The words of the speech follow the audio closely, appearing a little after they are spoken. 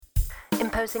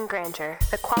Imposing grandeur,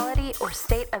 the quality or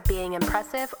state of being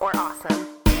impressive or awesome.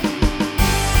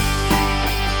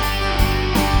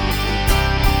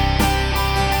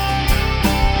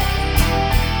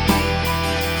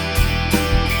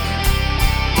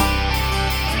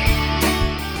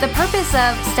 The purpose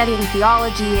of studying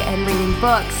theology and reading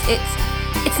books,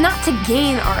 it's not to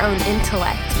gain our own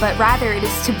intellect, but rather it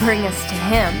is to bring us to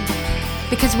Him.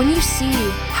 Because when you see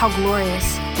how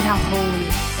glorious and how holy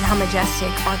and how majestic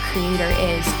our Creator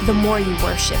is, the more you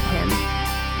worship Him.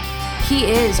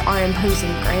 He is our imposing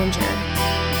grandeur.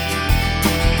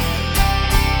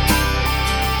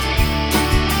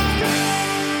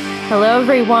 Hello,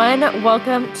 everyone.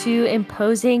 Welcome to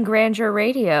Imposing Grandeur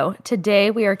Radio.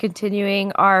 Today, we are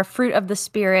continuing our Fruit of the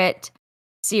Spirit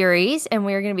series, and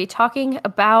we are going to be talking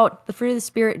about the fruit of the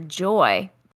Spirit, joy.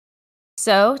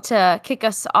 So, to kick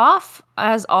us off,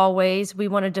 as always, we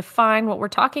want to define what we're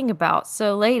talking about.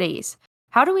 So, ladies,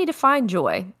 how do we define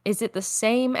joy? Is it the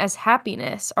same as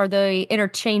happiness? Are they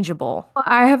interchangeable? Well,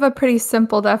 I have a pretty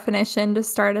simple definition to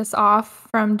start us off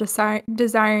from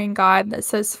Desiring God that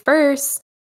says, first,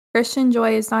 Christian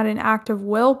joy is not an act of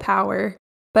willpower,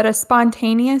 but a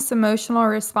spontaneous emotional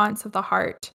response of the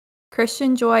heart.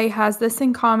 Christian joy has this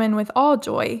in common with all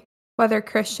joy, whether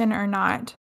Christian or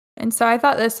not. And so I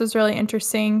thought this was really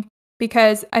interesting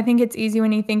because I think it's easy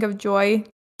when you think of joy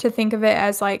to think of it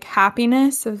as like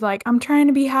happiness, of like, I'm trying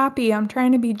to be happy, I'm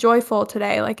trying to be joyful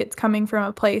today, like it's coming from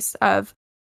a place of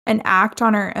an act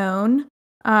on our own.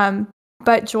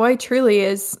 But joy truly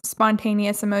is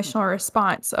spontaneous emotional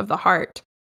response of the heart.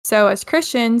 So as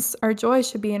Christians, our joy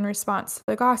should be in response to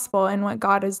the gospel and what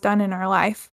God has done in our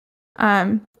life.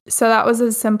 So that was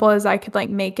as simple as I could like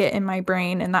make it in my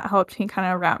brain, and that helped me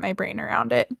kind of wrap my brain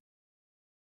around it.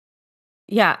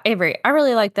 Yeah, Avery, I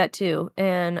really like that too.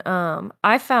 And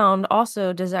I found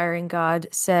also Desiring God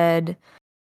said,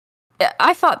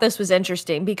 I thought this was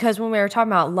interesting because when we were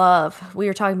talking about love, we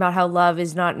were talking about how love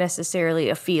is not necessarily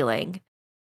a feeling.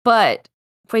 But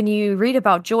when you read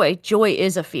about joy, joy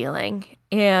is a feeling.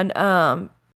 And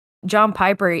John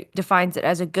Piper defines it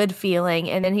as a good feeling.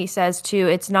 And then he says, too,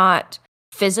 it's not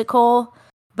physical,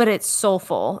 but it's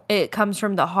soulful. It comes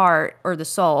from the heart or the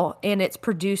soul, and it's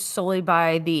produced solely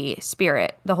by the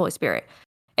Spirit, the Holy Spirit.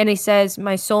 And he says,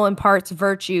 my soul imparts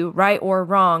virtue, right or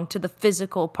wrong, to the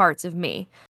physical parts of me.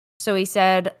 So he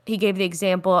said, he gave the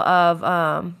example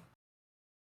of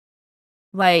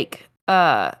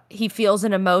he feels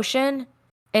an emotion,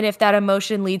 and if that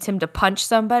emotion leads him to punch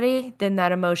somebody, then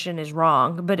that emotion is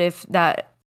wrong. But if that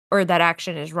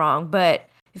action is wrong. But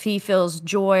if he feels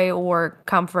joy or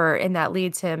comfort and that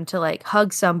leads him to like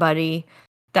hug somebody,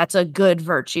 that's a good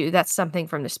virtue. That's something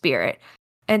from the Spirit.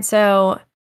 And so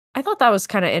I thought that was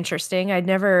kind of interesting. I'd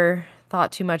never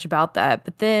thought too much about that.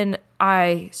 But then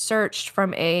I searched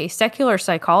from a secular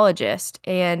psychologist,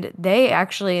 and they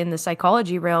actually in the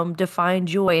psychology realm define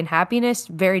joy and happiness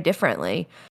very differently,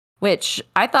 which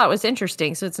I thought was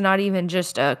interesting. So it's not even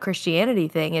just a Christianity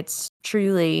thing. It's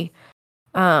truly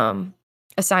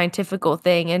a scientifical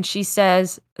thing. And she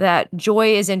says that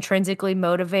joy is intrinsically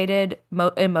motivated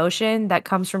emotion that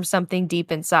comes from something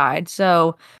deep inside.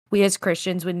 So we as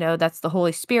Christians would know that's the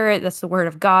Holy Spirit, that's the Word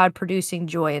of God producing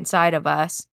joy inside of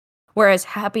us. Whereas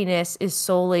happiness is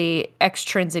solely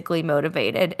extrinsically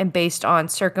motivated and based on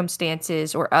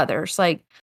circumstances or others. Like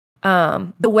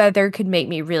the weather could make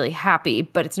me really happy,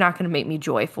 but it's not going to make me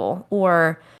joyful.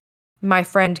 Or my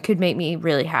friend could make me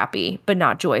really happy, but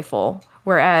not joyful.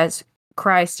 Whereas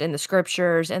Christ and the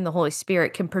scriptures and the Holy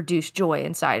Spirit can produce joy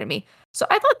inside of me. So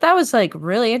I thought that was like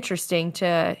really interesting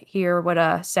to hear what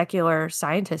a secular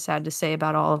scientist had to say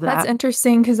about all of that. That's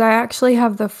interesting because I actually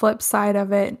have the flip side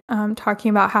of it,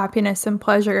 talking about happiness and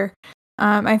pleasure.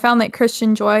 I found that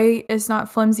Christian joy is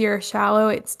not flimsy or shallow,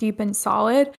 it's deep and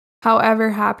solid. However,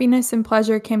 happiness and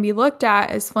pleasure can be looked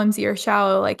at as flimsy or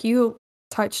shallow, like you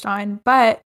touched on,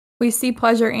 but we see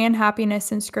pleasure and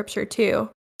happiness in scripture too.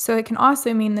 So it can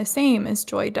also mean the same as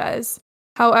joy does.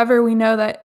 However, we know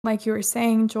that, like you were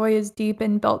saying, joy is deep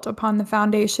and built upon the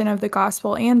foundation of the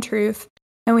gospel and truth.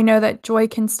 And we know that joy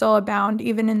can still abound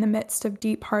even in the midst of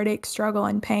deep heartache, struggle,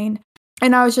 and pain.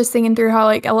 And I was just thinking through how,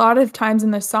 like, a lot of times in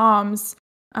the Psalms,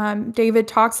 David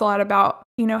talks a lot about,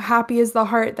 happy is the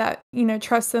heart that,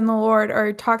 trusts in the Lord,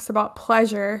 or talks about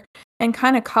pleasure and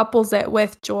kind of couples it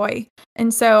with joy.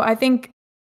 And so I think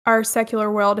our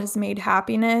secular world has made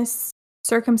happiness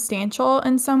circumstantial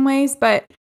in some ways, but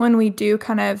when we do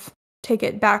kind of take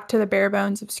it back to the bare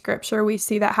bones of scripture, we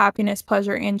see that happiness,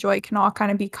 pleasure, and joy can all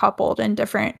kind of be coupled and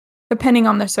different depending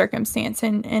on the circumstance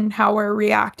and how we're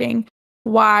reacting,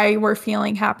 why we're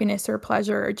feeling happiness or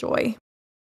pleasure or joy.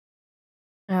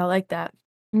 I like that.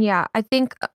 Yeah, I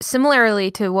think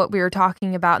similarly to what we were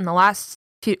talking about in the last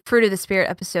Fruit of the Spirit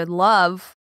episode,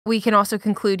 love, we can also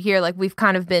conclude here, like we've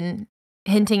kind of been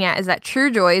hinting at, is that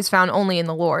true joy is found only in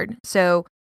the Lord. So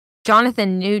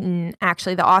Jonathan Newton,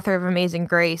 actually the author of Amazing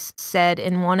Grace, said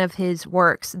in one of his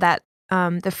works that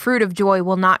the fruit of joy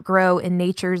will not grow in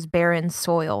nature's barren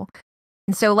soil.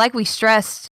 And so, like we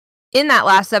stressed in that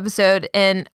last episode,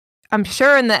 and I'm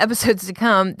sure in the episodes to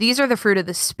come, these are the fruit of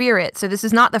the Spirit. So this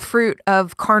is not the fruit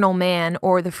of carnal man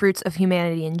or the fruits of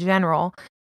humanity in general.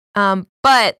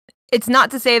 But it's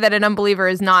not to say that an unbeliever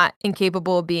is not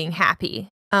incapable of being happy.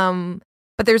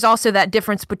 But there's also that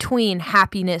difference between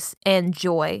happiness and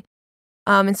joy.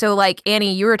 And so, like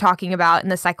Annie, you were talking about in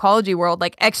the psychology world,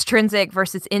 like extrinsic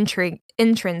versus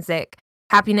intrinsic.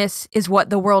 Happiness is what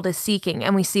the world is seeking,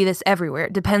 and we see this everywhere.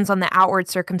 It depends on the outward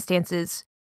circumstances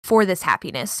for this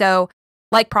happiness. So,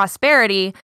 like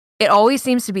prosperity, it always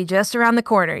seems to be just around the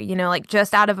corner, like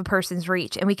just out of a person's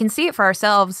reach. And we can see it for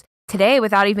ourselves today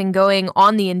without even going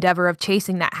on the endeavor of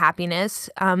chasing that happiness.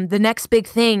 The next big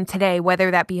thing today,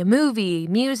 whether that be a movie,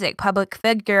 music, public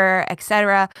figure,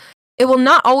 etc., it will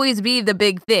not always be the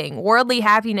big thing. Worldly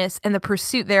happiness and the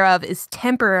pursuit thereof is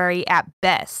temporary at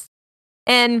best.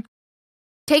 And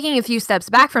taking a few steps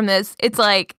back from this, it's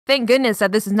like, thank goodness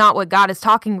that this is not what God is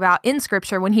talking about in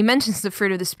Scripture when he mentions the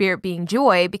fruit of the Spirit being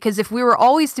joy, because if we were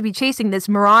always to be chasing this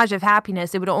mirage of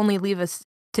happiness, it would only leave us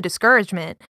to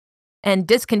discouragement and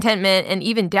discontentment and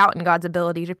even doubt in God's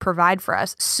ability to provide for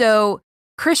us. So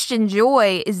Christian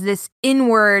joy is this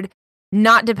inward,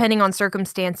 not depending on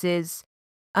circumstances,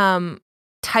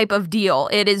 type of deal.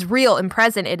 It is real and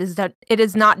present. It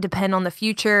does not depend on the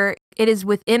future. It is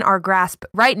within our grasp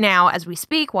right now as we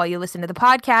speak, while you listen to the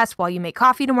podcast, while you make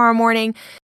coffee tomorrow morning,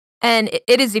 and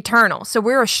it is eternal. So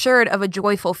we're assured of a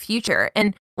joyful future.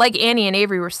 And like Annie and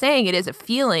Avery were saying, it is a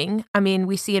feeling. I mean,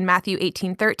 we see in Matthew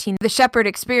 18:13, the shepherd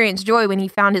experienced joy when he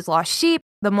found his lost sheep.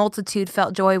 The multitude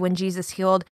felt joy when Jesus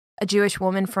healed a Jewish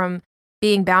woman from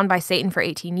being bound by Satan for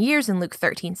 18 years in Luke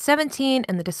 13:17,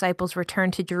 and the disciples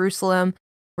returned to Jerusalem,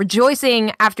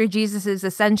 rejoicing after Jesus'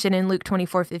 ascension in Luke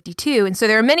 24:52. And so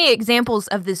there are many examples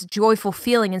of this joyful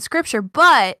feeling in Scripture,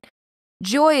 but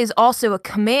joy is also a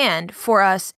command for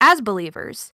us as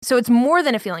believers. So it's more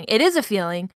than a feeling. It is a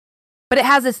feeling, but it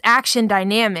has this action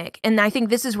dynamic. And I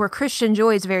think this is where Christian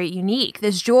joy is very unique.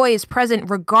 This joy is present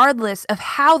regardless of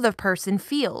how the person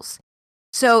feels.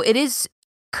 So it is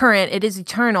current, it is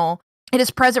eternal, it is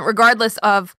present regardless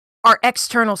of our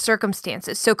external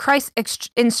circumstances. So Christ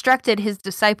instructed his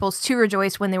disciples to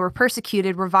rejoice when they were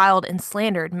persecuted, reviled, and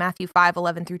slandered, Matthew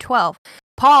 5:11 through 12.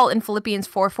 Paul in Philippians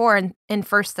 4:4 and in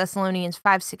 1 Thessalonians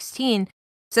 5:16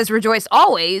 says, rejoice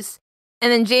always.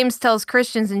 And then James tells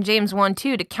Christians in James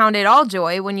 1:2 to count it all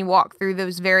joy when you walk through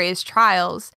those various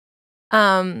trials.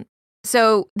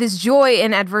 So this joy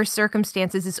in adverse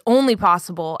circumstances is only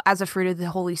possible as a fruit of the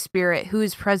Holy Spirit, who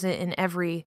is present in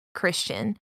every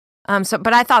Christian.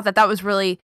 But I thought that was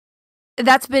really,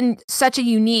 that's been such a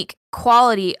unique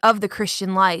quality of the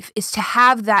Christian life, is to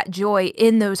have that joy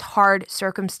in those hard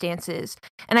circumstances.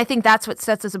 And I think that's what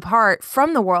sets us apart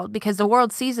from the world, because the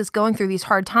world sees us going through these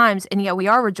hard times, and yet we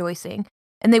are rejoicing.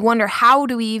 And they wonder, how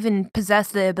do we even possess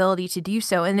the ability to do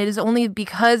so? And it is only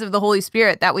because of the Holy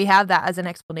Spirit that we have that as an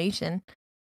explanation.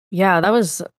 Yeah, that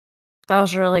was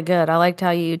really good. I liked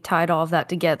how you tied all of that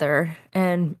together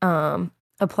and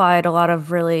applied a lot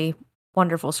of really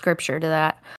wonderful scripture to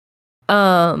that.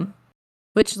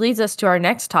 Which leads us to our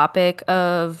next topic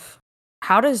of,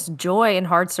 how does joy in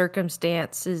hard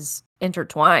circumstances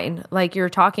intertwine? Like you're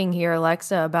talking here,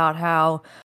 Alexa, about how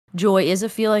joy is a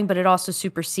feeling, but it also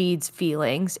supersedes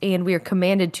feelings, and we are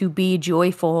commanded to be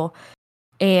joyful.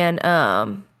 And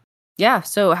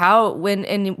so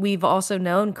and we've also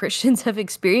known Christians have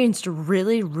experienced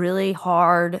really, really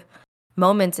hard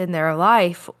moments in their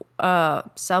life,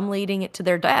 some leading it to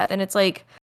their death. And it's like,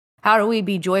 how do we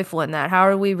be joyful in that? How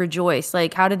do we rejoice?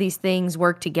 Like, how do these things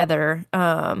work together?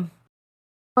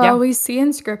 We see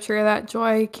in Scripture that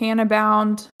joy can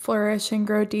abound, flourish, and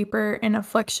grow deeper in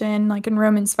affliction, like in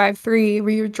Romans 5:3,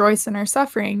 we rejoice in our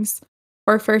sufferings.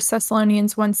 Or 1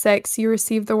 Thessalonians 1:6, you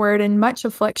receive the word in much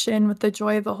affliction with the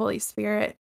joy of the Holy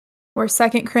Spirit. Or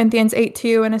 2 Corinthians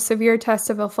 8:2, in a severe test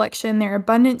of affliction, their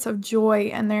abundance of joy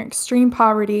and their extreme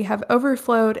poverty have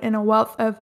overflowed in a wealth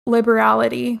of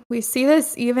liberality. We see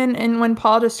this even in when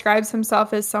Paul describes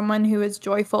himself as someone who is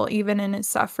joyful even in his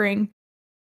suffering.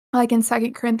 Like in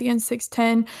 2 Corinthians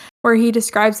 6:10, where he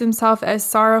describes himself as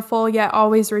sorrowful yet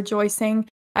always rejoicing,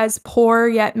 as poor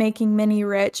yet making many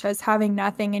rich, as having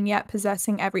nothing and yet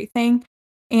possessing everything.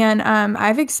 And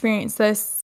I've experienced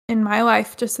this in my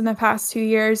life just in the past 2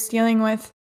 years, dealing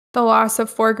with the loss of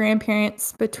 4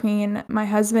 grandparents between my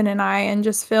husband and I, and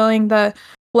just feeling the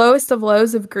lowest of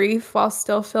lows of grief while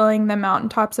still feeling the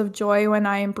mountaintops of joy when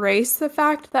I embrace the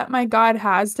fact that my God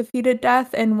has defeated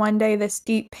death, and one day this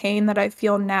deep pain that I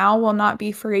feel now will not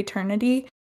be for eternity.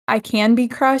 I can be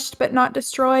crushed but not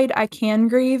destroyed. I can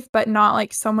grieve but not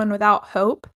like someone without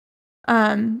hope.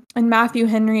 And Matthew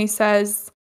Henry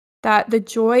says that the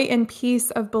joy and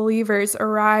peace of believers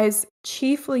arise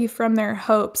chiefly from their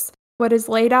hopes. What is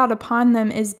laid out upon them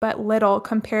is but little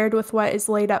compared with what is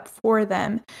laid up for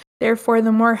them. Therefore,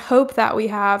 the more hope that we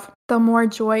have, the more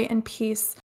joy and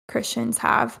peace Christians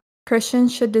have.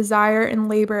 Christians should desire and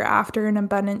labor after an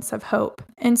abundance of hope.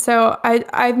 And so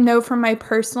I know from my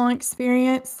personal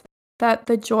experience that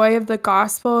the joy of the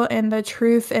gospel and the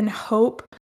truth and hope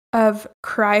of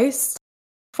Christ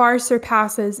far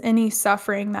surpasses any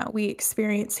suffering that we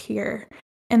experience here.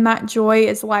 And that joy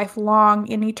is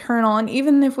lifelong and eternal. And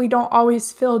even if we don't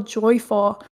always feel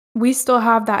joyful, we still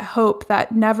have that hope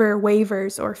that never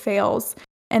wavers or fails.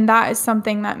 And that is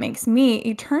something that makes me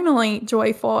eternally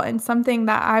joyful, and something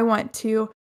that I want to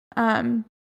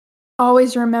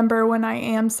always remember when I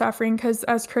am suffering, because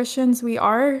as Christians, we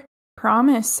are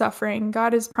promised suffering.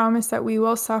 God has promised that we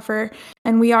will suffer,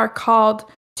 and we are called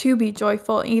to be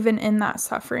joyful even in that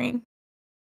suffering.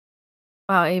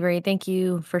 Wow, Avery, thank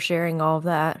you for sharing all of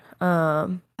that. I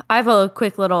have a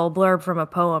quick little blurb from a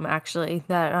poem, actually,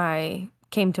 that I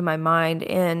came to my mind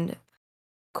and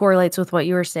correlates with what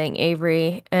you were saying,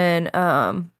 Avery. And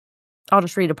I'll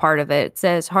just read a part of it. It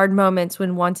says, hard moments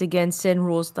when once again sin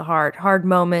rules the heart. Hard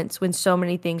moments when so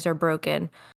many things are broken.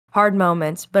 Hard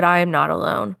moments, but I am not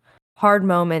alone. Hard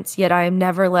moments, yet I am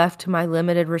never left to my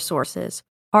limited resources.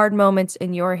 Hard moments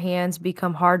in your hands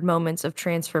become hard moments of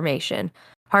transformation.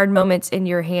 Hard moments in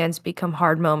your hands become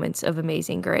hard moments of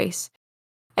amazing grace.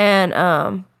 And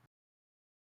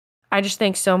I just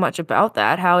think so much about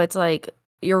that, how it's like,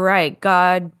 you're right,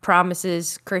 God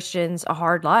promises Christians a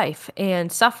hard life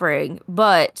and suffering,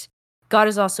 but God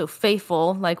is also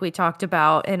faithful, like we talked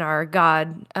about in our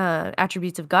God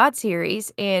Attributes of God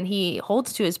series, and he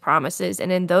holds to his promises,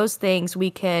 and in those things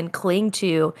we can cling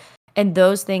to, and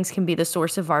those things can be the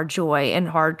source of our joy in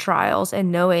hard trials,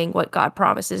 and knowing what God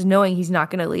promises, knowing he's not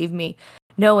going to leave me,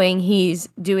 knowing he's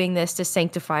doing this to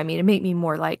sanctify me, to make me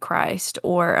more like Christ,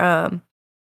 or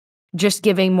just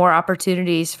giving more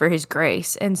opportunities for his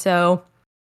grace. And so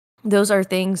those are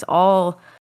things all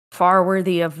far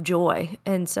worthy of joy.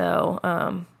 And so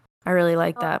I really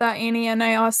like that. Annie. And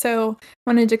I also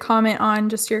wanted to comment on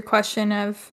just your question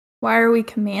of why are we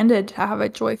commanded to have a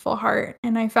joyful heart?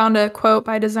 And I found a quote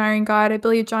by Desiring God. I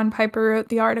believe John Piper wrote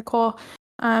the article.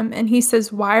 And he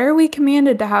says, why are we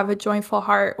commanded to have a joyful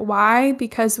heart? Why?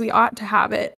 Because we ought to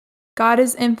have it. God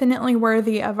is infinitely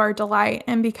worthy of our delight,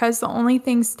 and because the only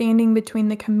thing standing between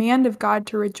the command of God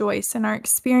to rejoice and our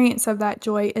experience of that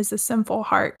joy is a sinful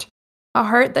heart, a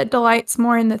heart that delights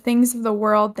more in the things of the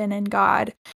world than in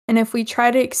God. And if we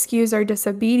try to excuse our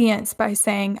disobedience by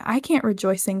saying, I can't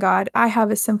rejoice in God, I have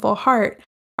a sinful heart,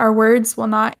 our words will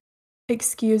not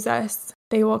excuse us,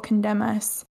 they will condemn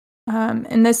us.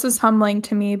 And this was humbling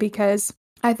to me, because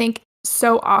I think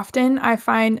so often I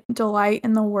find delight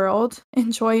in the world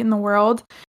and joy in the world.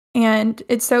 And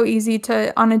it's so easy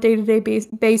to, on a day-to-day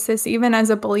basis, even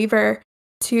as a believer,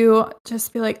 to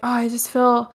just be like, oh, I just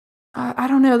feel, I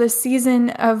don't know, this season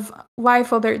of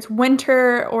life, whether it's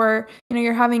winter or,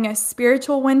 you're having a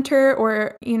spiritual winter,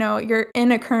 or, you're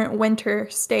in a current winter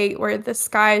state where the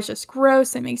sky is just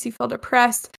gross. It makes you feel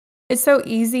depressed. It's so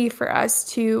easy for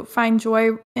us to find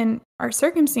joy in our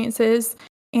circumstances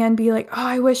and be like, oh,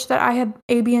 I wish that I had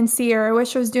A, B, and C, or I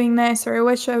wish I was doing this, or I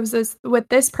wish I was with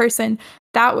this person.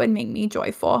 That would make me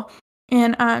joyful.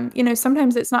 And,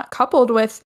 sometimes it's not coupled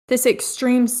with this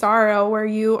extreme sorrow where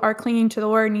you are clinging to the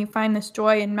Lord and you find this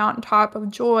joy and mountaintop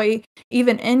of joy,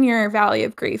 even in your valley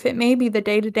of grief. It may be the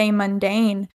day-to-day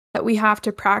mundane that we have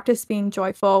to practice being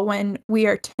joyful when we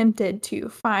are tempted to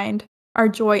find our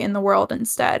joy in the world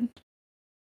instead.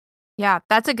 Yeah,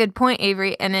 that's a good point,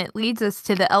 Avery, and it leads us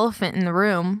to the elephant in the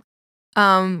room.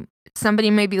 Somebody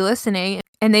may be listening,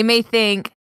 and they may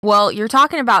think, well, you're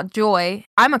talking about joy.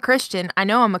 I'm a Christian. I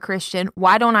know I'm a Christian.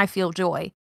 Why don't I feel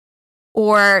joy?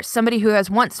 Or somebody who has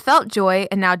once felt joy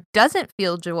and now doesn't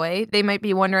feel joy, they might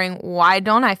be wondering, why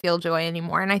don't I feel joy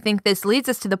anymore? And I think this leads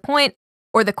us to the point,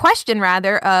 or the question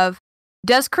rather, of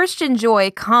does Christian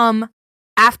joy come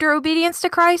after obedience to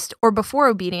Christ or before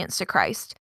obedience to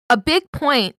Christ? A big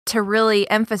point to really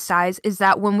emphasize is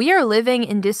that when we are living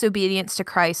in disobedience to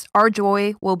Christ, our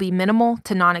joy will be minimal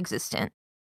to non-existent.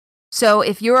 So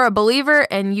if you're a believer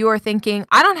and you are thinking,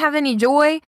 I don't have any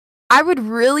joy, I would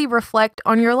really reflect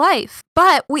on your life.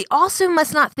 But we also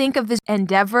must not think of this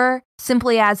endeavor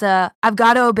simply as I've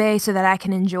got to obey so that I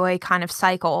can enjoy kind of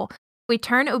cycle. We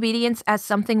turn obedience as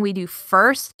something we do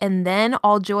first and then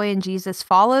all joy in Jesus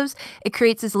follows. It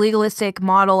creates this legalistic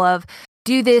model of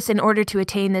do this in order to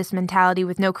attain this mentality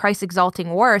with no Christ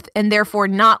exalting worth, and therefore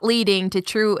not leading to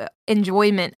true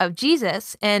enjoyment of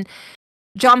Jesus. And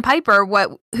John Piper,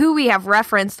 who we have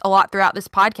referenced a lot throughout this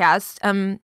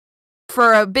podcast,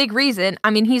 for a big reason. I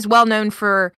mean, he's well known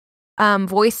for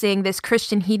voicing this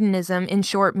Christian hedonism, in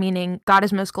short, meaning God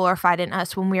is most glorified in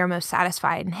us when we are most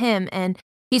satisfied in him. And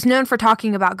he's known for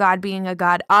talking about God being a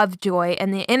God of joy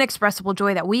and the inexpressible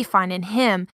joy that we find in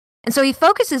him. And so he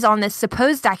focuses on this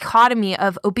supposed dichotomy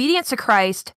of obedience to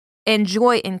Christ and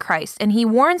joy in Christ. And he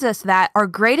warns us that our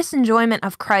greatest enjoyment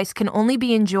of Christ can only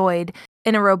be enjoyed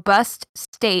in a robust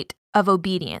state of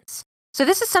obedience. So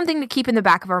this is something to keep in the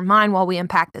back of our mind while we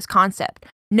unpack this concept.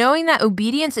 Knowing that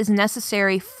obedience is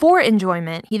necessary for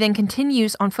enjoyment, he then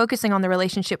continues on focusing on the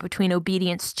relationship between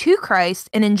obedience to Christ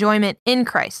and enjoyment in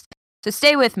Christ. So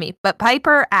stay with me. But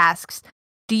Piper asks,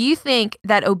 do you think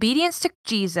that obedience to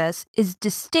Jesus is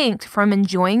distinct from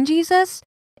enjoying Jesus?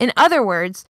 In other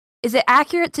words, is it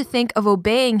accurate to think of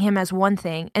obeying him as one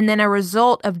thing, and then a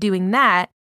result of doing that,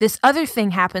 this other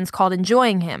thing happens called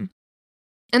enjoying him?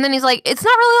 And then he's like, it's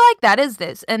not really like that, is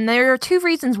this? And there are two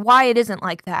reasons why it isn't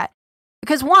like that.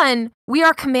 Because one, we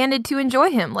are commanded to enjoy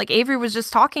him, like Avery was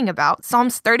just talking about.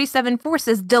 Psalms 37:4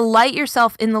 says, delight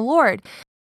yourself in the Lord.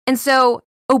 And so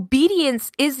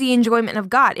obedience is the enjoyment of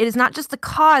God. It is not just the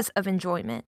cause of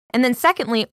enjoyment. And then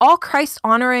secondly, all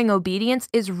Christ-honoring obedience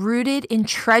is rooted in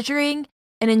treasuring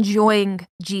and enjoying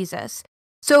Jesus.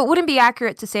 So it wouldn't be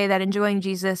accurate to say that enjoying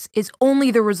Jesus is only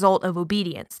the result of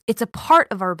obedience. It's a part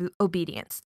of our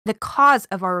obedience, the cause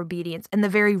of our obedience, and the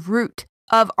very root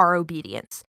of our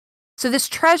obedience. So this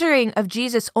treasuring of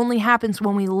Jesus only happens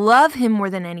when we love him more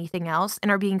than anything else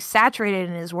and are being saturated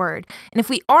in his word. And if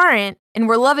we aren't, and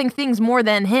we're loving things more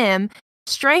than him,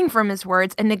 straying from his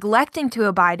words and neglecting to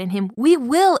abide in him, we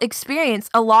will experience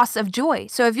a loss of joy.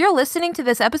 So if you're listening to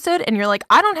this episode and you're like,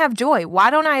 I don't have joy, why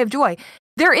don't I have joy?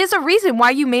 There is a reason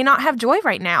why you may not have joy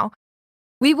right now.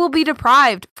 We will be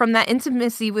deprived from that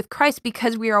intimacy with Christ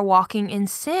because we are walking in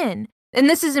sin. And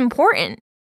this is important.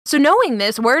 So knowing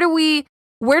this, where do we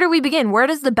begin? Where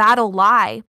does the battle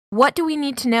lie? What do we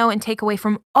need to know and take away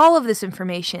from all of this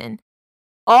information?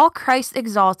 All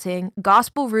Christ-exalting,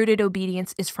 gospel-rooted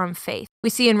obedience is from faith. We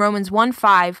see in Romans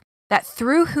 1:5 that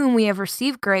through whom we have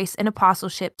received grace and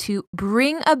apostleship to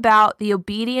bring about the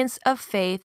obedience of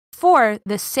faith for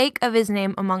the sake of his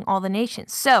name among all the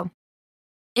nations. So,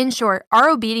 in short, our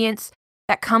obedience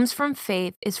that comes from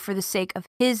faith is for the sake of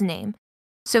his name.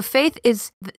 So faith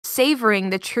is savoring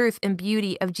the truth and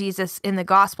beauty of Jesus in the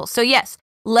gospel. So yes,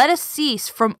 let us cease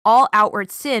from all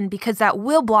outward sin because that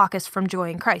will block us from joy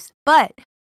in Christ. But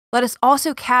let us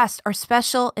also cast our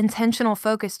special intentional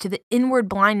focus to the inward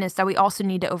blindness that we also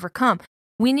need to overcome.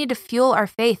 We need to fuel our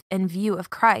faith and view of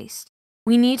Christ.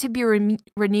 We need to be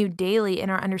renewed daily in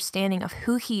our understanding of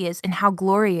who he is and how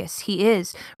glorious he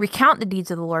is. Recount the deeds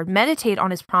of the Lord. Meditate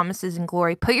on his promises and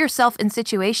glory. Put yourself in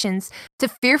situations to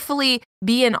fearfully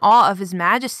be in awe of his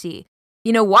majesty.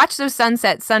 You know, watch those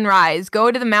sunsets, sunrise,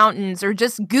 go to the mountains, or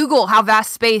just Google how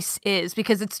vast space is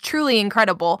because it's truly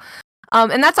incredible.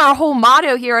 And that's our whole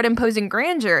motto here at Imposing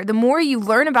Grandeur. The more you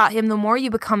learn about him, the more you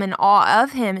become in awe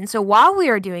of him. And so while we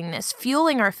are doing this,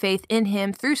 fueling our faith in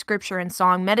him through scripture and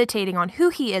song, meditating on who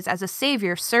he is as a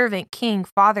savior, servant, king,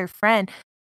 father, friend,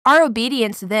 our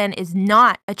obedience then is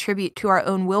not a tribute to our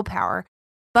own willpower,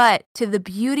 but to the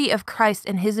beauty of Christ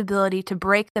and his ability to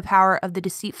break the power of the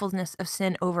deceitfulness of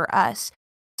sin over us.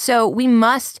 So we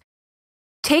must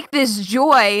take this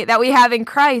joy that we have in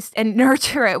Christ and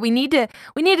nurture it. We need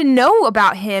to know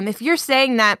about him. If you're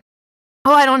saying that,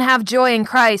 oh, I don't have joy in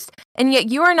Christ, and yet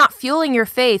you are not fueling your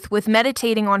faith with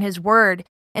meditating on his word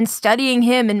and studying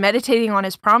him and meditating on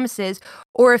his promises,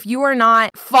 or if you are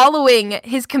not following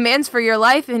his commands for your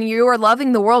life and you are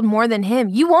loving the world more than him,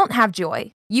 you won't have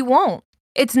joy. You won't.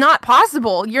 It's not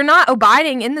possible. You're not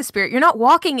abiding in the Spirit. You're not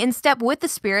walking in step with the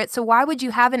Spirit. So why would you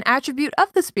have an attribute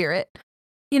of the Spirit?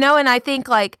 You know, and I think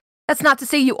that's not to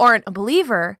say you aren't a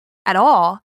believer at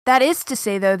all. That is to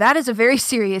say, though, that is a very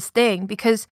serious thing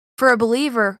because for a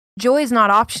believer, joy is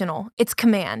not optional. It's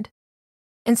command.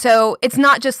 And so it's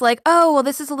not just like, oh, well,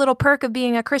 this is a little perk of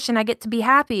being a Christian. I get to be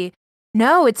happy.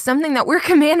 No, it's something that we're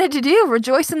commanded to do.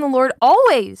 Rejoice in the Lord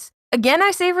always. Again,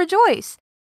 I say rejoice.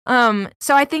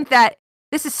 So I think that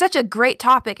this is such a great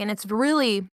topic, and it's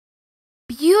really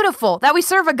beautiful that we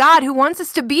serve a God who wants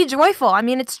us to be joyful. I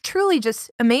mean, it's truly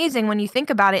just amazing when you think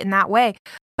about it in that way.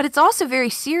 but it's also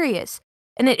very serious.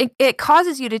 And it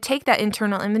causes you to take that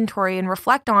internal inventory and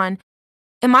reflect on,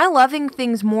 am I loving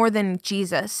things more than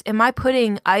Jesus? Am I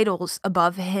putting idols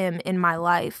above him in my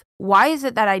life? Why is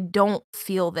it that I don't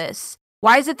feel this?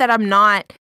 Why is it that I'm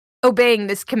not obeying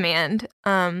this command?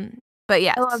 But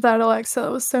yes. I love that, Alexa.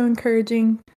 It was so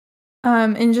encouraging.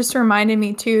 And just reminded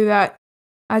me too that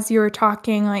as you were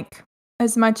talking, like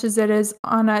as much as it is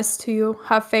on us to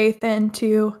have faith and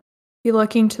to be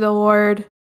looking to the Lord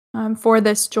for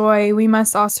this joy, we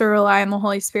must also rely on the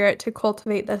Holy Spirit to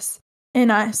cultivate this in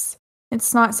us.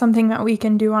 It's not something that we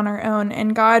can do on our own,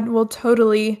 and God will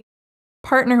totally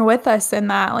partner with us in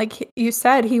that. Like you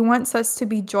said, he wants us to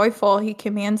be joyful. He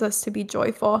commands us to be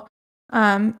joyful.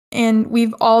 And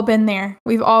we've all been there.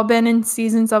 We've all been in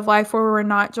seasons of life where we're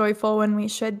not joyful when we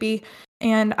should be.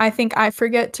 And I think I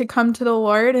forget to come to the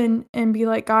Lord and be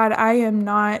like, God, I am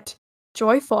not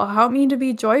joyful. Help me to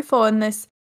be joyful in this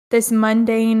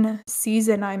mundane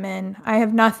season I'm in. I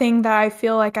have nothing that I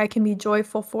feel like I can be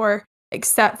joyful for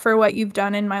except for what you've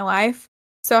done in my life.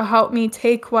 So help me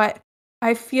take what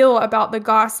I feel about the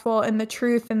gospel and the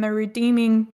truth and the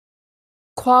redeeming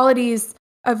qualities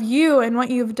of you and what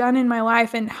you've done in my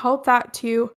life and help that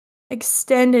to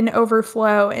extend and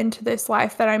overflow into this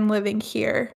life that I'm living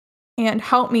here. And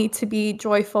help me to be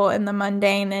joyful in the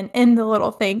mundane and in the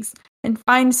little things and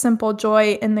find simple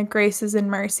joy in the graces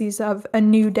and mercies of a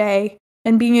new day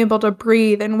and being able to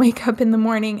breathe and wake up in the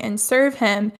morning and serve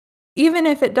him, even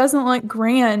if it doesn't look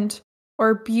grand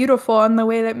or beautiful in the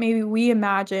way that maybe we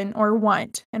imagine or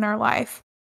want in our life.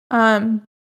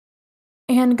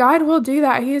 And God will do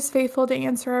that. He is faithful to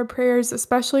answer our prayers,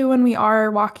 especially when we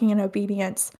are walking in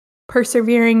obedience,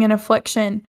 persevering in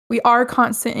affliction. We are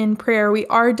constant in prayer. We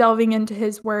are delving into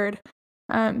his word.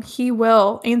 He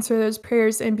will answer those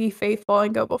prayers and be faithful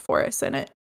and go before us in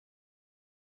it.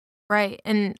 Right.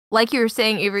 And like you were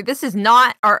saying, Avery, this is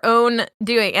not our own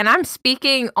doing. And I'm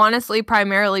speaking honestly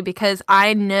primarily because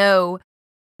I know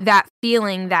that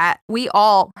feeling that we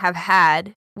all have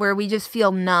had where we just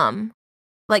feel numb,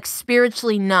 like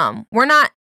spiritually numb. We're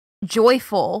not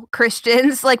joyful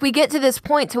Christians. Like we get to this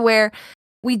point to where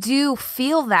we do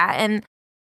feel that. And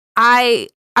I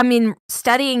mean,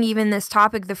 studying even this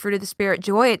topic, the fruit of the Spirit,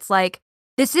 joy, it's like,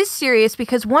 this is serious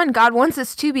because one, God wants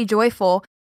us to be joyful.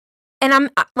 And I'm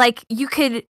like, you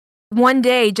could one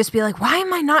day just be like, why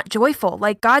am I not joyful?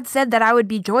 Like God said that I would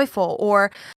be joyful,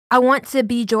 or I want to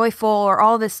be joyful, or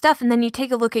all this stuff. And then you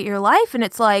take a look at your life and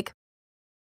it's like,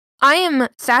 I am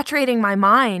saturating my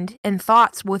mind and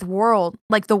thoughts with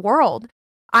the world.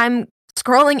 I'm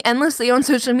scrolling endlessly on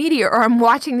social media, or I'm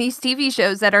watching these TV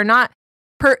shows that are not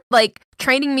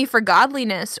training me for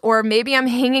godliness, or maybe I'm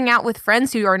hanging out with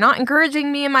friends who are not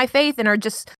encouraging me in my faith and are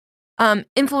just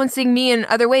influencing me in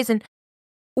other ways. And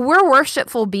we're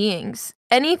worshipful beings.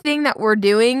 Anything that we're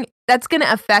doing, that's going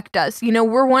to affect us. You know,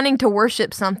 we're wanting to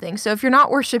worship something. So if you're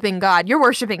not worshiping God, you're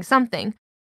worshiping something.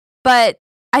 But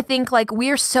I think like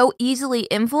we are so easily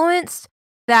influenced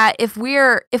that if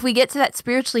we get to that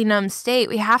spiritually numb state,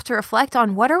 we have to reflect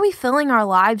on, what are we filling our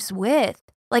lives with?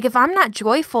 Like if I'm not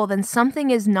joyful, then something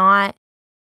is not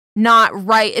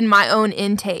right in my own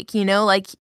intake, you know, like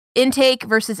intake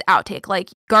versus outtake,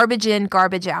 like garbage in,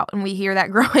 garbage out. And we hear that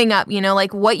growing up, you know,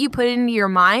 like what you put into your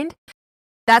mind,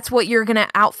 that's what you're going to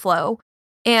outflow.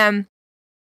 And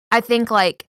I think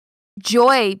like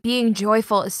being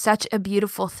joyful is such a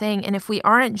beautiful thing. And if we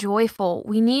aren't joyful,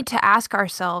 we need to ask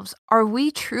ourselves, are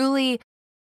we truly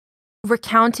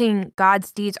recounting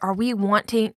God's deeds? Are we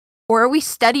wanting, or are we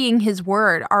studying his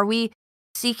word? Are we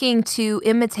seeking to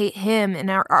imitate him? And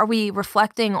are we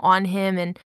reflecting on him?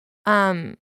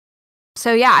 And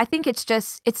so yeah, I think it's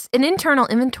an internal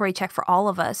inventory check for all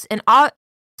of us. And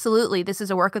absolutely, this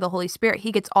is a work of the Holy Spirit.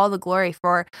 He gets all the glory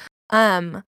for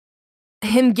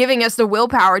him giving us the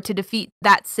willpower to defeat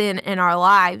that sin in our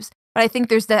lives. But I think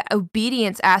there's the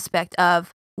obedience aspect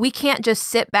of, we can't just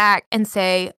sit back and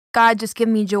say, God, just give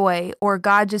me joy, or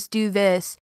God, just do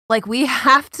this. Like we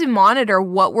have to monitor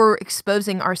what we're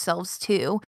exposing ourselves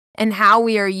to and how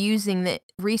we are using the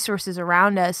resources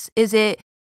around us. Is it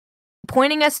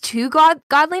pointing us to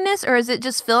godliness, or is it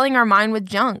just filling our mind with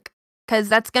junk? Because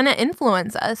that's going to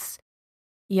influence us.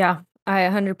 Yeah, I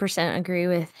 100% agree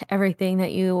with everything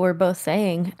that you were both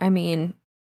saying. I mean,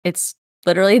 it's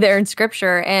literally there in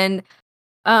scripture. And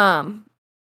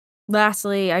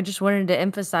lastly, I just wanted to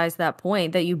emphasize that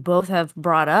point that you both have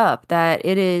brought up, that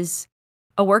it is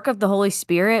a work of the Holy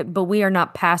Spirit, but we are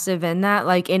not passive in that,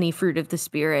 like any fruit of the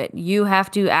Spirit. You have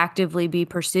to actively be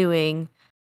pursuing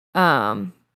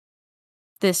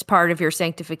this part of your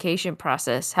sanctification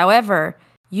process. However,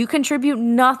 you contribute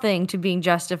nothing to being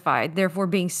justified, therefore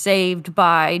being saved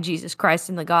by Jesus Christ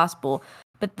in the gospel.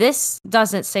 But this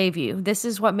doesn't save you. This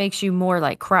is what makes you more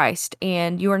like Christ,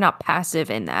 and you are not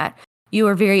passive in that. You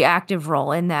are a very active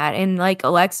role in that. And like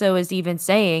Alexa is even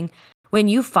saying, when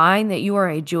you find that you are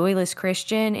a joyless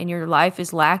Christian and your life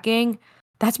is lacking,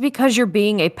 that's because you're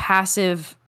taking a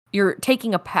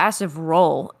passive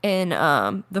role in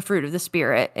the fruit of the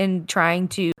Spirit and trying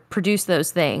to produce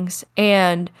those things.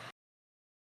 And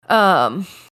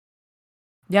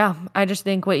yeah, I just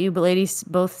think what you ladies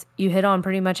both, you hit on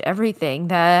pretty much everything.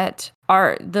 That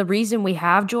the reason we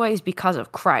have joy is because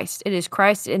of Christ. It is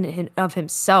Christ in of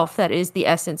himself that is the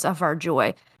essence of our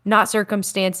joy, not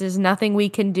circumstances, nothing we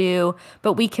can do,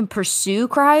 but we can pursue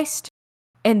Christ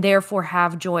and therefore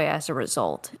have joy as a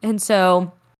result. And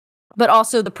so, but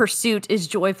also the pursuit is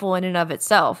joyful in and of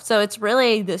itself. So it's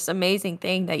really this amazing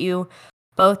thing that you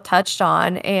both touched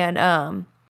on. And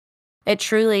it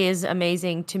truly is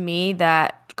amazing to me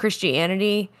that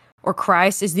Christianity or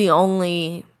Christ is the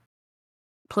only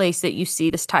place that you see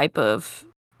this type of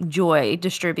joy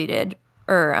distributed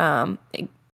or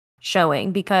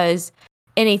showing, because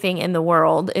anything in the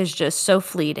world is just so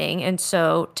fleeting and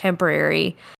so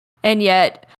temporary. And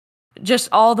yet just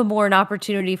all the more an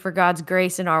opportunity for God's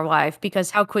grace in our life,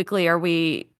 because how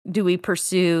quickly do we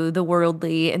pursue the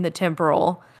worldly and the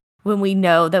temporal when we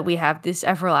know that we have this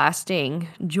everlasting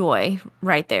joy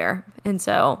right there. And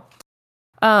so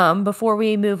before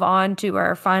we move on to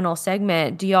our final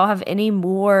segment, do y'all have any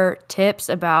more tips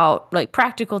about, like,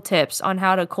 practical tips on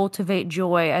how to cultivate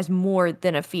joy as more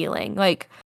than a feeling? Like,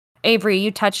 Avery, you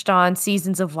touched on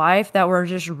seasons of life that were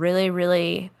just really,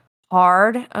 really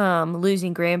hard,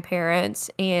 losing grandparents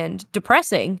and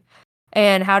depressing.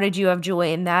 And how did you have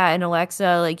joy in that? And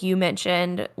Alexa, like you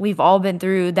mentioned, we've all been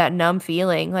through that numb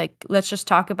feeling. Like, let's just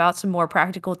talk about some more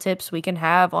practical tips we can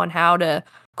have on how to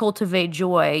cultivate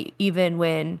joy even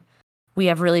when we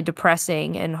have really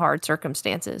depressing and hard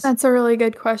circumstances. That's a really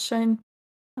good question.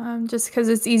 Just because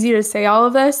it's easy to say all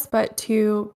of this, but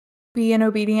to be in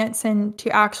obedience and to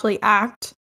actually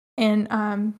act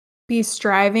and be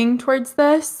striving towards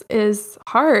this is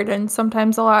hard, and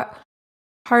sometimes a lot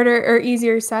harder or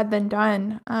easier said than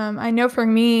done. I know for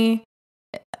me,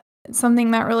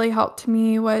 something that really helped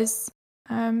me was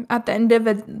at the end of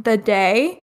the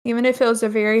day, even if it was a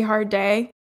very hard day,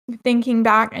 thinking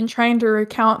back and trying to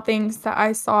recount things that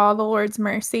I saw the Lord's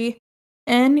mercy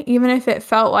in, even if it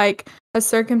felt like a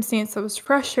circumstance that was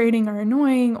frustrating or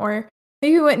annoying, or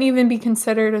maybe wouldn't even be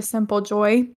considered a simple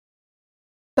joy.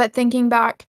 But thinking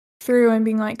back through and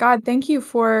being like, God, thank you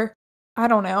for, I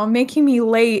don't know, making me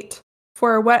late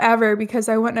for whatever, because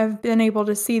I wouldn't have been able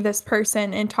to see this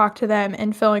person and talk to them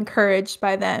and feel encouraged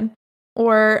by them.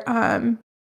 Or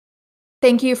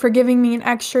thank you for giving me an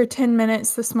extra 10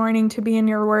 minutes this morning to be in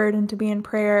your word and to be in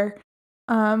prayer.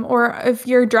 Or if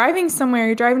you're driving somewhere,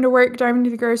 you're driving to work, driving to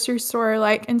the grocery store,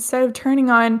 like, instead of turning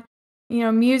on,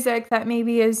 music that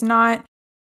maybe is not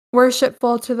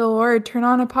worshipful to the Lord, turn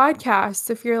on a podcast.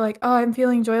 If you're like, oh, I'm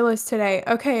feeling joyless today,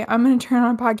 okay, I'm going to turn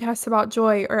on a podcast about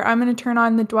joy, or I'm going to turn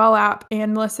on the Dwell app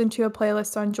and listen to a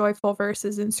playlist on joyful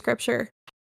verses in scripture.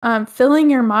 Filling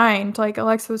your mind, like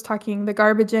Alexa was talking, the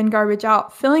garbage in, garbage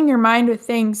out, filling your mind with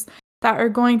things that are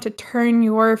going to turn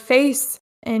your face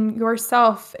and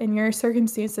yourself and your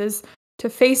circumstances to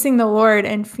facing the Lord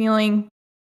and feeling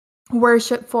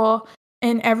worshipful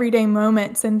in everyday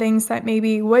moments and things that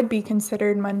maybe would be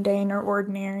considered mundane or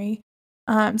ordinary.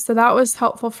 So that was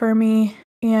helpful for me.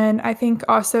 And I think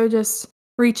also just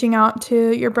reaching out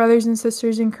to your brothers and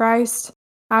sisters in Christ,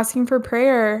 asking for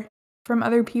prayer from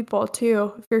other people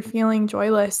too, if you're feeling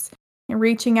joyless, and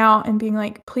reaching out and being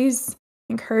like, please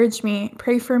encourage me,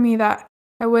 pray for me that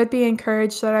I would be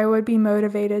encouraged, that I would be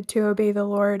motivated to obey the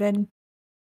Lord and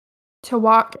to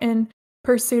walk in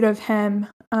pursuit of Him,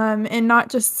 and not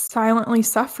just silently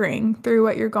suffering through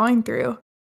what you're going through,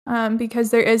 because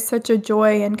there is such a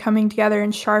joy in coming together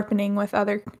and sharpening with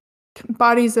other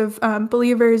bodies of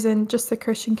believers and just the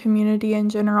Christian community in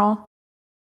general.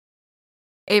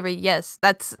 Avery, yes,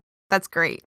 that's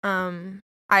great.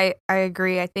 I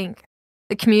agree. I think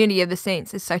the community of the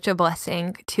saints is such a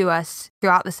blessing to us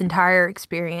throughout this entire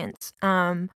experience.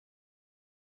 In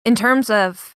terms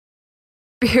of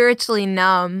spiritually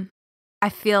numb, I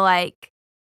feel like,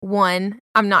 one,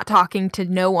 I'm not talking to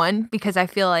no one, because I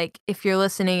feel like if you're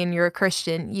listening and you're a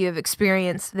Christian, you have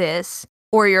experienced this,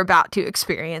 or you're about to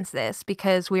experience this,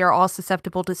 because we are all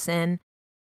susceptible to sin.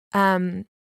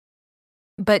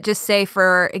 But just say,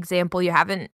 for example, you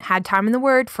haven't had time in the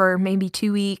Word for maybe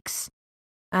 2 weeks.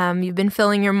 You've been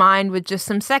filling your mind with just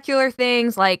some secular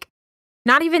things, like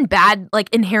not even bad,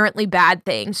 like inherently bad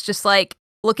things, just like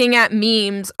looking at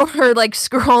memes or like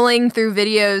scrolling through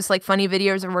videos, like funny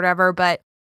videos or whatever. But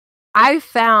I've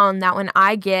found that when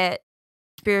I get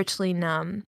spiritually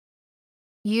numb,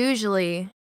 usually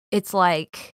it's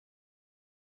like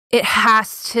it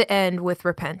has to end with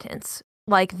repentance.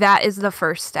 Like that is the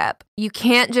first step. You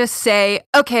can't just say,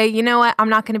 okay, you know what? I'm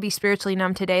not going to be spiritually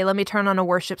numb today. Let me turn on a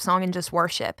worship song and just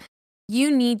worship.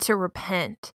 You need to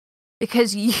repent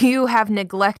because you have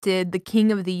neglected the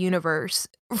King of the universe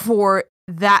for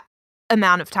that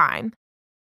amount of time.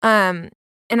 And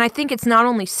I think it's not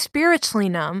only spiritually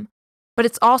numb, but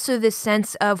it's also this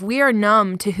sense of we are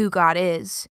numb to who God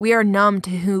is. We are numb to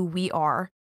who we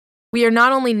are. We are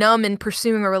not only numb in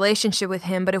pursuing a relationship with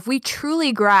him, but if we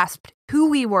truly grasped who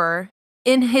we were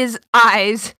in his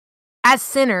eyes as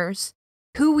sinners,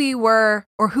 who we were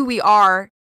or who we are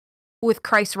with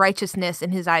Christ's righteousness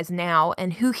in his eyes now,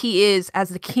 and who he is as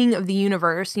the King of the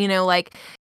universe, like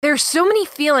there's so many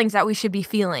feelings that we should be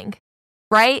feeling,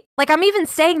 right? Like I'm even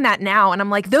saying that now, and I'm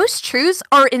like, those truths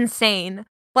are insane.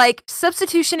 Like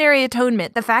substitutionary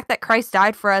atonement, the fact that Christ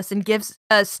died for us and gives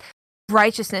us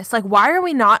righteousness. Like, why are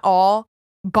we not all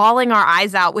bawling our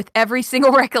eyes out with every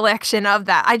single recollection of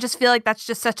that? I just feel like that's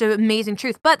just such an amazing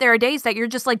truth. But there are days that you're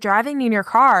just like driving in your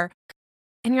car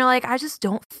and you're like, I just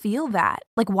don't feel that.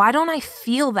 Like, why don't I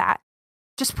feel that?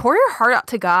 Just pour your heart out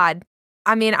to God.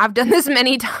 I mean, I've done this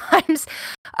many times.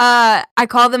 I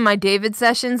call them my David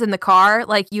sessions in the car.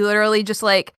 Like, you literally just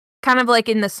like, kind of like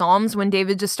in the Psalms when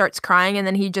David just starts crying and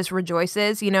then he just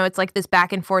rejoices. It's like this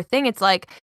back and forth thing. It's like,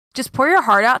 just pour your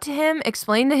heart out to him,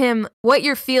 explain to him what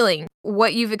you're feeling,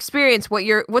 what you've experienced,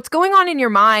 what's going on in your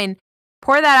mind.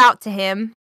 Pour that out to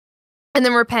him and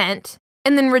then repent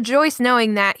and then rejoice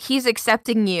knowing that he's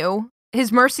accepting you.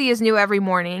 His mercy is new every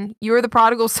morning. You are the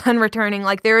prodigal son returning.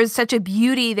 Like there is such a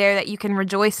beauty there that you can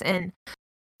rejoice in.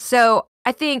 So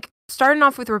I think starting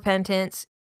off with repentance,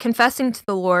 confessing to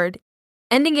the Lord,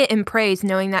 ending it in praise,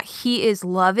 knowing that he is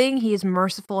loving, he is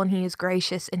merciful, and he is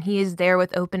gracious, and he is there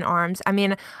with open arms. I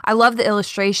mean, I love the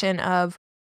illustration of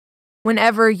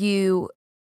whenever you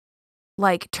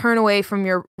like turn away from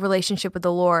your relationship with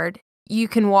the Lord, you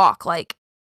can walk like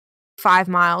 5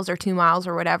 miles or 2 miles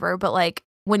or whatever, but like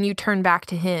when you turn back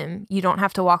to him, you don't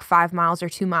have to walk 5 miles or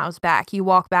 2 miles back. You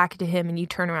walk back to him and you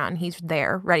turn around and he's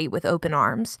there ready with open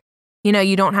arms.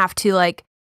 You don't have to like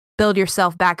build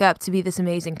yourself back up to be this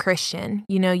amazing Christian.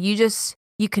 You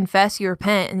confess, you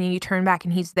repent, and then you turn back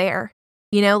and he's there.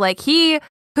 Like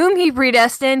whom he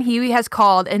predestined, he has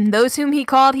called, and those whom he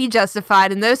called, he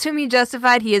justified, and those whom he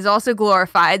justified, he is also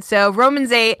glorified. So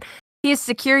Romans 8, he has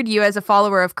secured you as a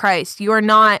follower of Christ. You are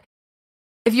not,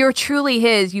 if you're truly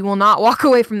his, you will not walk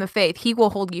away from the faith. He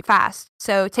will hold you fast.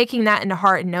 So taking that into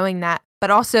heart and knowing that, but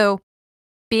also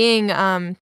being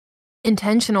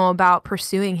intentional about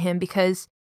pursuing him, because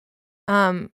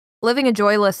living a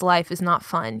joyless life is not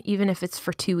fun, even if it's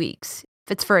for 2 weeks.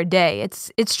 If it's for a day,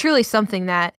 it's truly something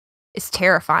that is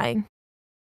terrifying.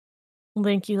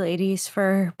 Thank you, ladies,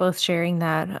 for both sharing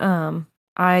that.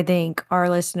 I think our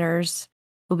listeners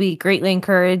will be greatly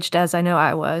encouraged, as I know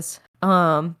I was.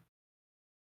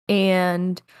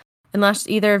 And unless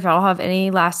either of y'all have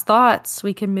any last thoughts,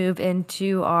 we can move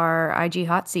into our IG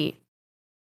hot seat.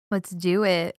 Let's do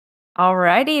it.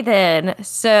 Alrighty then.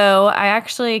 So I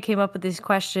actually came up with this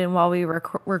question while we were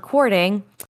recording.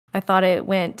 I thought it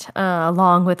went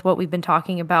along with what we've been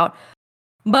talking about.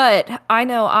 But I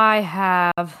know I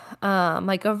have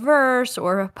like a verse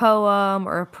or a poem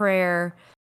or a prayer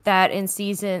that in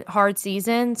hard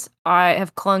seasons I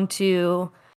have clung to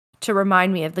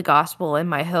remind me of the gospel and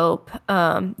my hope.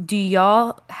 Do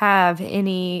y'all have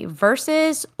any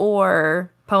verses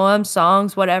or poems,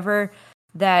 songs, whatever,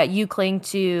 that you cling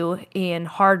to in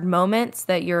hard moments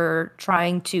that you're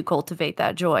trying to cultivate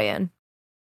that joy in?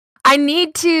 I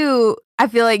need to, I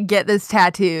feel like, get this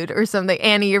tattooed or something.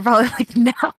 Annie, you're probably like,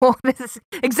 no, this is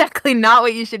exactly not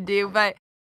what you should do. But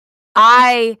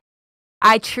I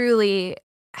truly,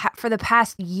 for the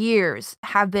past years,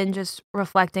 have been just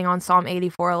reflecting on Psalm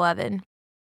 84:11.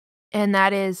 And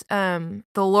that is, the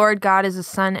Lord God is a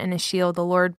sun and a shield. The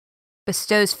Lord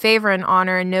bestows favor and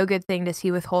honor, and no good thing does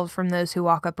he withhold from those who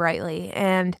walk uprightly.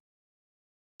 And,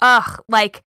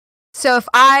 so if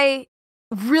I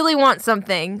really want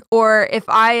something, or if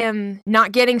I am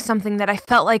not getting something that I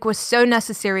felt like was so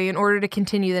necessary in order to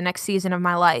continue the next season of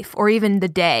my life, or even the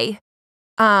day,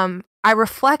 I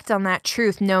reflect on that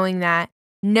truth, knowing that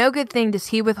no good thing does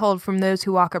he withhold from those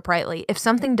who walk uprightly. If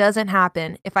something doesn't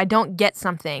happen, if I don't get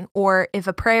something, or if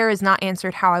a prayer is not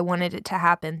answered how I wanted it to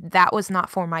happen, that was not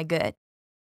for my good.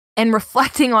 And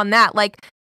reflecting on that, like,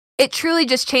 it truly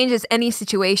just changes any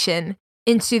situation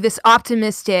into this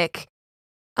optimistic,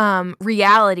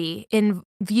 reality in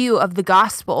view of the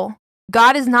gospel.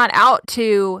 God is not out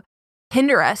to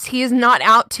hinder us. He is not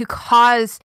out to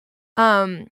cause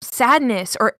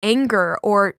sadness or anger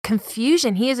or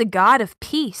confusion. He is a God of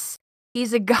peace.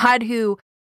 He's a God who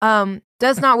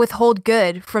does not withhold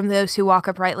good from those who walk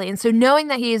uprightly. And so knowing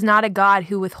that he is not a God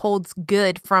who withholds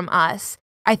good from us,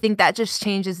 I think that just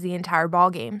changes the entire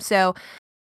ballgame. So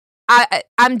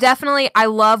I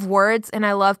love words and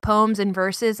I love poems and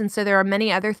verses. And so there are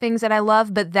many other things that I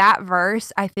love, but that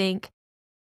verse, I think,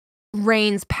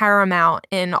 reigns paramount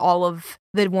in all of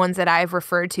the ones that I've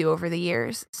referred to over the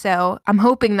years. So I'm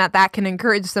hoping that that can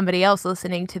encourage somebody else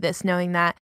listening to this, knowing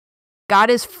that God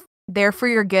is there for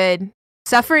your good.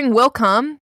 Suffering will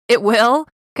come. It will,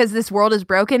 because this world is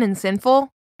broken and sinful,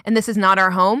 and this is not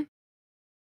our home.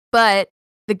 But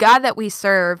the God that we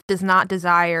serve does not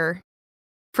desire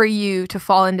for you to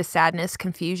fall into sadness,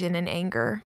 confusion, and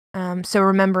anger. So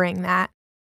remembering that.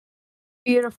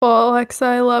 Beautiful, Alexa.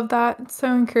 I love that. It's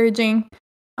so encouraging.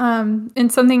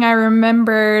 And something I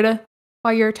remembered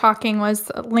while you were talking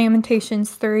was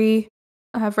Lamentations 3,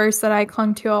 a verse that I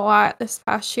clung to a lot this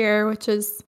past year, which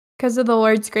is, because of the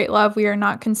Lord's great love, we are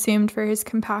not consumed, for his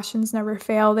compassions never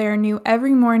fail. They are new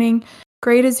every morning.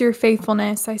 Great is your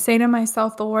faithfulness. I say to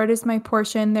myself, the Lord is my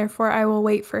portion, therefore I will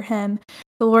wait for him.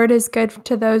 The Lord is good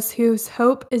to those whose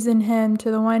hope is in him. To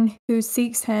the one who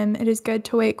seeks him, it is good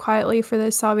to wait quietly for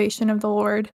the salvation of the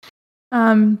Lord.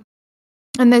 And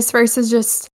this verse has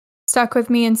just stuck with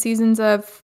me in seasons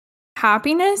of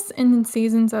happiness and in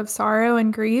seasons of sorrow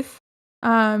and grief.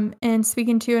 And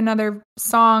speaking to another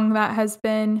song that has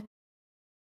been,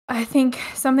 I think,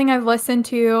 something I've listened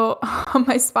to on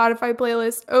my Spotify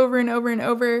playlist over and over and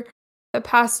over the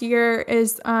past year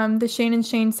is the Shane and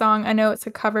Shane song. I know it's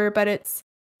a cover, but it's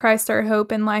Christ our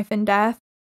hope in life and death.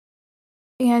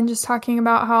 And just talking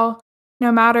about how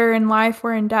no matter in life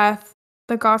or in death,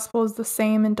 the gospel is the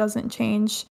same and doesn't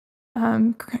change.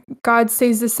 God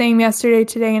stays the same yesterday,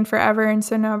 today, and forever. And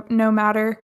so no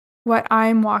matter what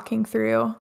I'm walking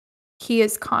through, he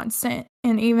is constant.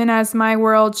 And even as my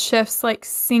world shifts like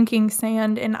sinking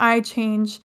sand and I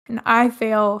change and I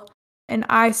fail and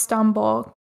I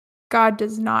stumble, God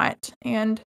does not.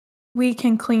 And we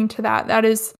can cling to that. That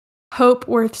is hope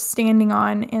worth standing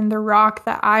on, and the rock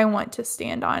that I want to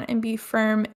stand on and be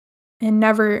firm and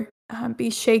never be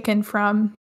shaken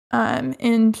from.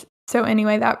 And so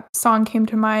anyway, that song came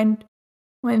to mind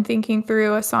when thinking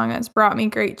through a song that's brought me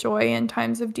great joy in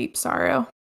times of deep sorrow.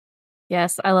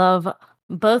 Yes, I love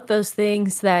both those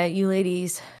things that you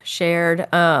ladies shared.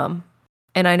 And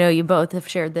I know you both have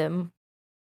shared them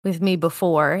with me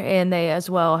before, and they as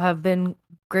well have been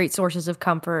great sources of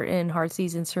comfort in hard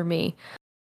seasons for me.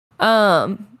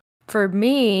 For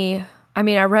me, I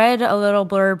mean, I read a little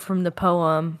blurb from the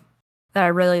poem that I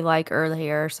really like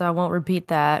earlier, so I won't repeat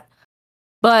that.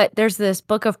 But there's this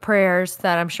book of prayers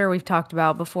that I'm sure we've talked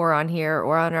about before on here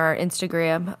or on our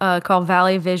Instagram called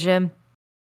Valley Vision.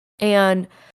 And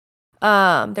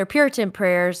they're Puritan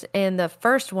prayers. And the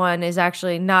first one is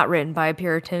actually not written by a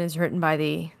Puritan. It's written by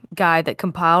the guy that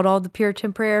compiled all the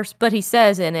Puritan prayers. But he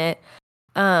says in it,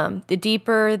 the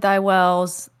deeper thy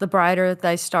wells, the brighter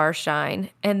thy stars shine.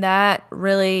 And that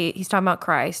really, he's talking about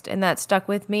Christ. And that stuck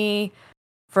with me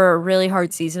for a really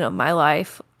hard season of my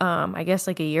life, I guess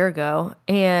like a year ago.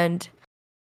 And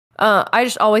I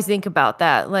just always think about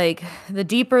that. Like, the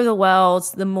deeper the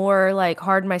wells, the more like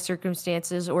hard my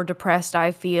circumstances or depressed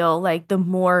I feel, like the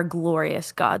more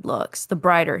glorious God looks, the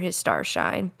brighter his stars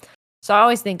shine. So I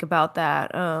always think about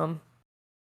that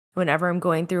whenever I'm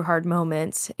going through hard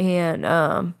moments.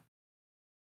 And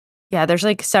yeah, there's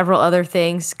like several other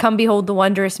things. Come Behold the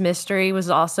Wondrous Mystery was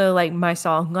also like my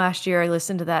song last year. I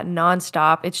listened to that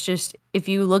nonstop. It's just, if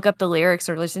you look up the lyrics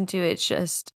or listen to it, it's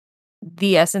just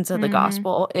the essence of the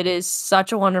gospel. It is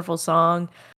such a wonderful song.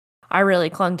 I really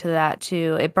clung to that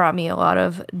too. It brought me a lot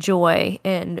of joy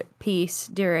and peace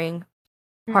during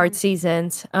hard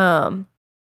seasons. Oh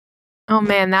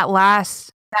man, that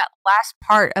last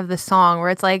part of the song where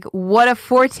it's like, what a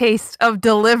foretaste of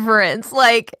deliverance.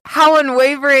 Like, how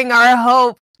unwavering our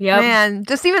hope. Yep. Man,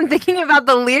 just even thinking about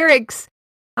the lyrics,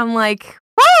 I'm like,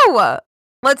 whoa,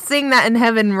 let's sing that in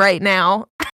heaven right now.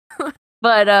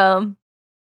 But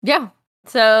yeah.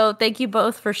 So thank you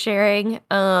both for sharing.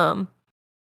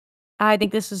 I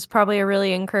think this is probably a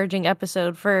really encouraging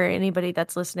episode for anybody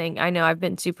that's listening. I know I've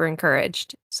been super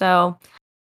encouraged. So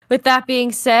with that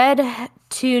being said,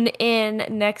 tune in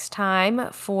next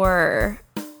time for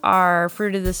our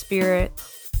Fruit of the Spirit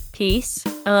piece.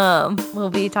 We'll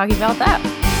be talking about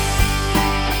that.